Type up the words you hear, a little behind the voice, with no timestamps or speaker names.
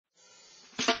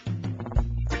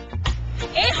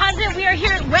Hey, how's it? We are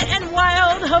here at Wet and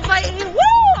Wild, Hawaii. Woo!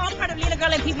 I'm part of LINA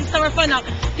Girl and PIPI Summer Fun. Now,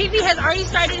 PIPI has already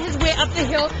started his way up the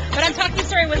hill, but I'm talking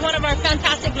story with one of our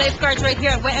fantastic lifeguards right here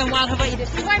at Wet and Wild, Hawaii.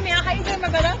 This is my man. How you doing, my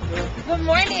brother? Good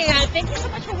morning. Thank you so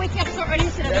much for waking up so early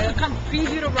so that we can come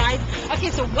preview the ride. Okay,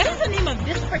 so what is the name of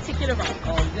this particular ride?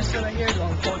 This one right here is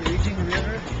called Raging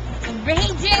River.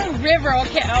 Raging River.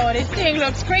 Okay. Oh, this thing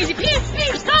looks crazy. Peeps,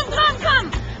 come.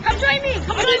 Come join me.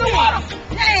 Come join me.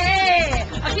 Hey.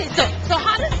 Okay, so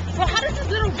how does this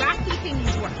little rafting thing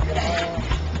work?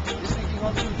 This thing can go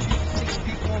up to 6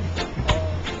 people.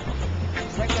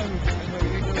 It's like a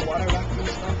regular water rafting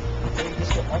stuff. So you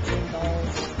just go up and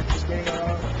down, spinning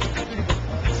around. It's pretty good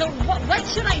fun. So what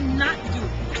should I not do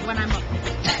when I'm up there?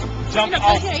 Jump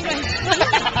off. He's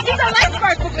a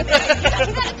lifeguard for goodness sake.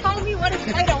 You gotta tell me what is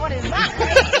right and what is not.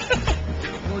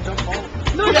 No jump off.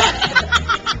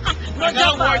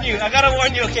 I gotta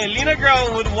warn you, okay, Lina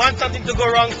Girl would want something to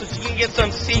go wrong so she can get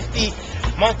some safety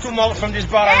mouth to mouth from this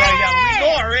brother right here. We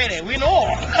know already, we know.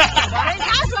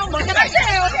 What can I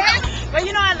say, okay? But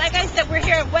you know what, like I said, we're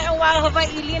here at Wet and Wild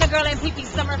Hawaii, Lina Girl and PIPI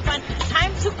Summer Fun.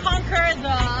 Time to conquer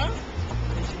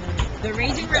the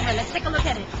Raging River. Let's take a look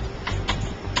at it.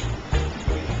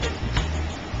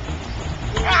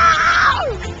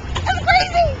 Wow! That's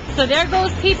crazy! So there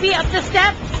goes PIPI up the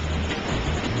steps.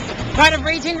 Part of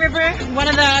Raging River, one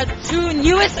of the 2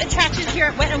 newest attractions here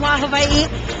at Wet and Wild Hawaii,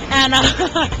 and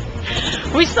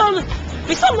we still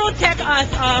low tech us.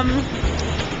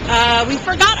 We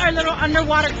forgot our little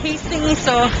underwater case thingy,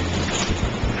 so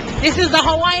this is the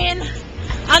Hawaiian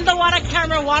underwater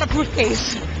camera waterproof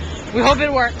case. We hope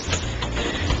it works.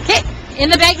 Okay, in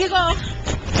the bag you go.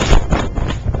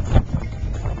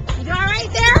 You all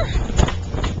right there?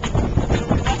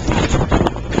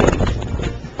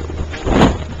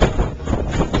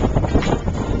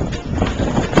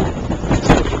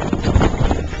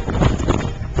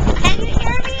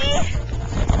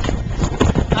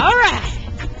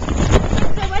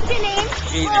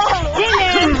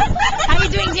 How you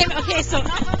doing, Jamie? Okay, so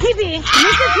PIPI,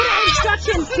 listen to the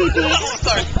instructions, PIPI.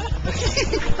 Sorry.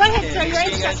 Go ahead, sir. Your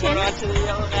instructions.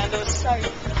 Sorry.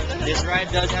 This ride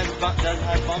does have bumps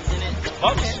in it.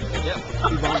 Bumps? Yep.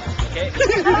 2 bumps. Okay.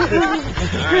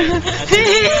 Alright.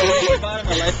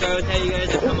 The lifeguard will tell you guys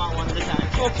to come out one at a time.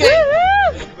 Okay.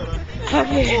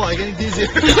 Okay. Oh, I'm getting dizzy.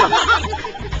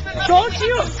 Don't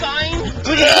you? Sign.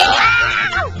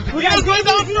 We gotta go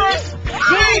down first.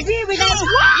 Baby, we gotta.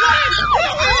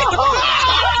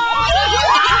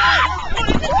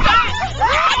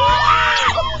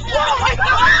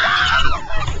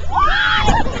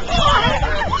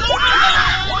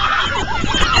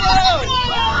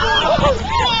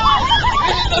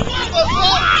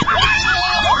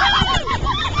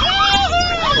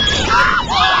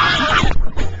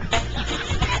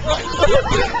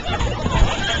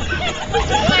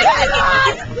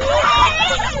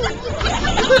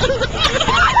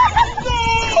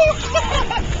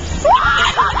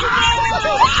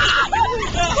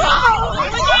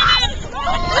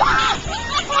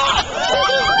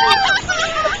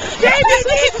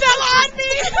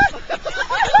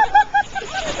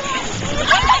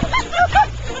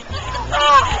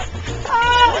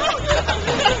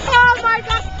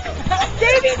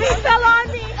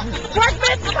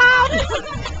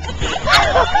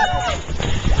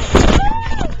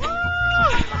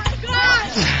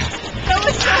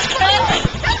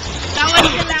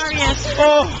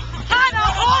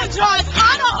 Oh, John!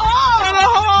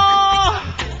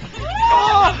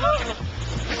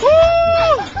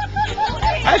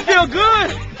 I feel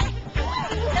good.